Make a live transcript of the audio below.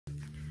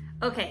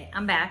Okay,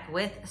 I'm back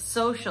with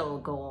social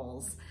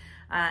goals.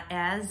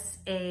 As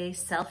a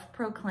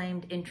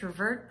self-proclaimed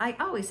introvert, I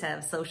always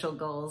have social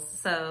goals.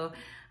 So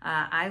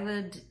I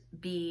would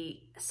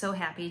be so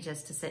happy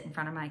just to sit in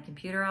front of my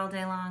computer all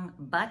day long,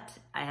 but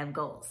I have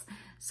goals.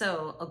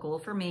 So a goal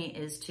for me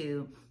is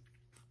to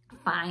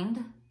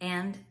find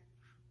and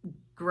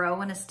grow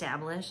and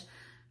establish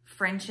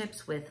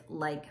friendships with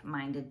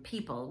like-minded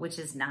people, which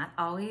is not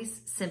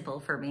always simple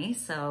for me.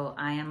 So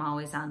I am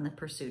always on the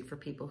pursuit for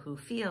people who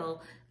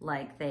feel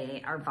like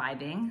they are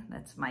vibing,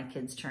 that's my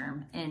kids'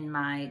 term, in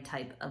my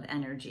type of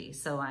energy.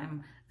 So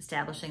I'm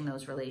establishing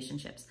those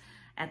relationships.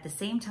 At the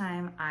same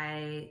time,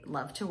 I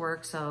love to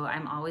work, so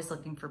I'm always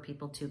looking for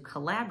people to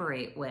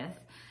collaborate with.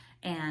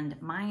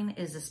 And mine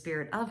is a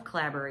spirit of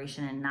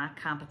collaboration and not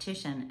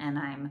competition. And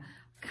I'm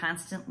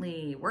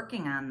constantly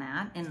working on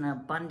that in an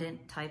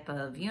abundant type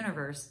of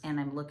universe,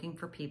 and I'm looking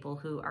for people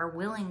who are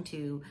willing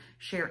to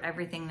share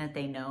everything that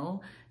they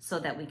know so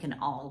that we can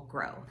all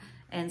grow.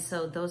 And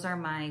so those are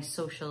my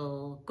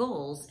social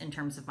goals in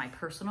terms of my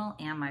personal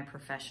and my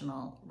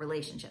professional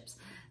relationships.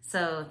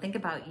 So think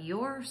about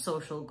your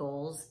social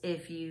goals.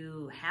 If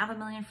you have a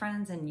million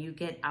friends and you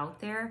get out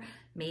there,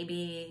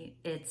 maybe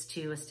it's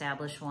to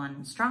establish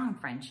one strong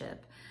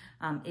friendship.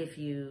 If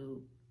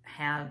you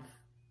have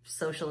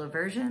social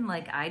aversion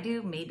like I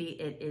do, maybe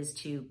it is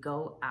to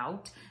go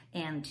out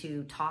and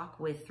to talk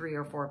with 3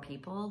 or 4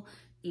 people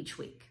each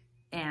week.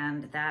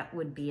 And that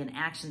would be an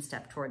action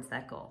step towards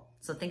that goal.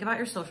 So think about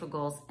your social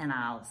goals, and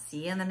I'll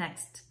see you in the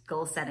next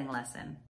goal setting lesson.